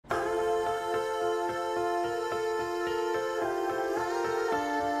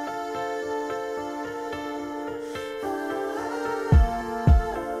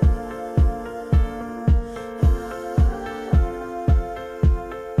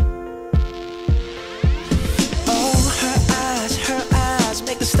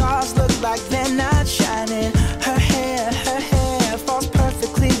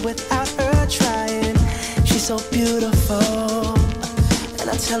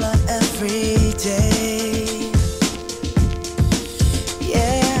tell her every day.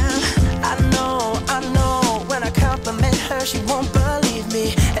 Yeah, I know, when I compliment her, she won't believe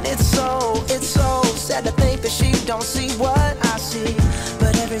me. And it's so sad to think that she don't see what I see.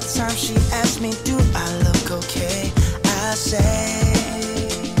 But every time she asks me, do I look okay? I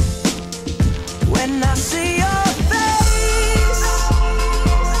say, when I see your face,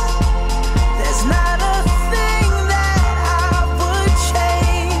 there's not a thing that I would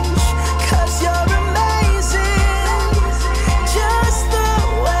change, 'cause you're amazing, just the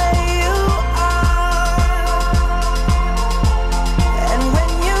way you are. And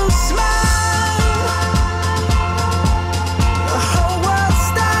when you smile, the whole world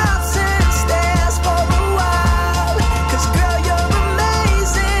stops and stares for a while, 'cause girl, you're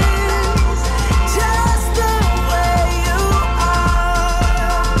amazing, just the way you are.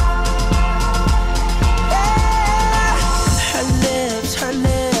 Yeah. Her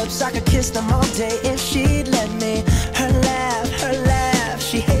lips, I could kiss them all day if she'd let me. Her laugh,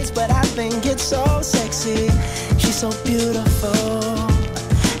 she hates, but I think it's so sexy. She's so beautiful,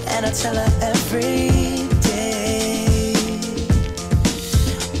 and I tell her every day.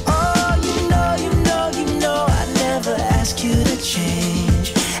 Oh, you know, I never ask you to change.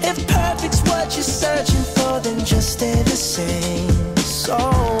 If perfect's what you're searching for, then just stay the same. So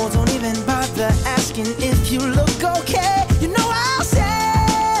don't even bother asking if you look okay. You know I'll say,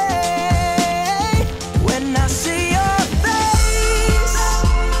 when I see your face,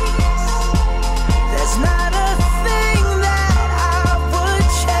 there's not a thing that I would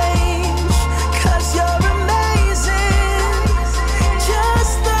change, 'cause you're amazing,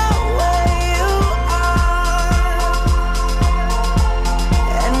 just the way you are.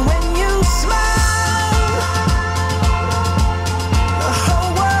 And when you smile, the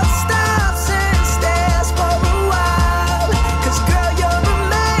whole world stops and stares for a while, 'cause girl, you're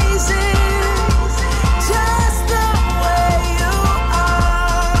amazing, just the way you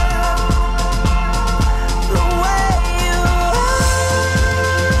are. The way you are,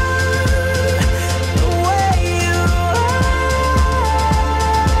 the way you are.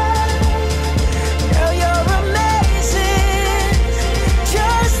 Girl, you're amazing,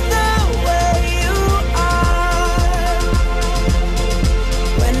 just the way you are.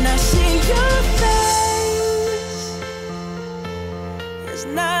 When I see your face, there's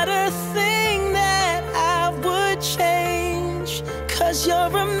not a thing that I would change, 'cause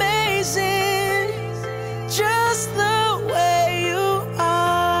you're amazing, just the way you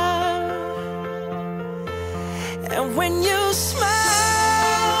are. And when you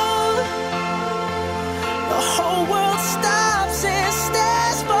smile, the whole world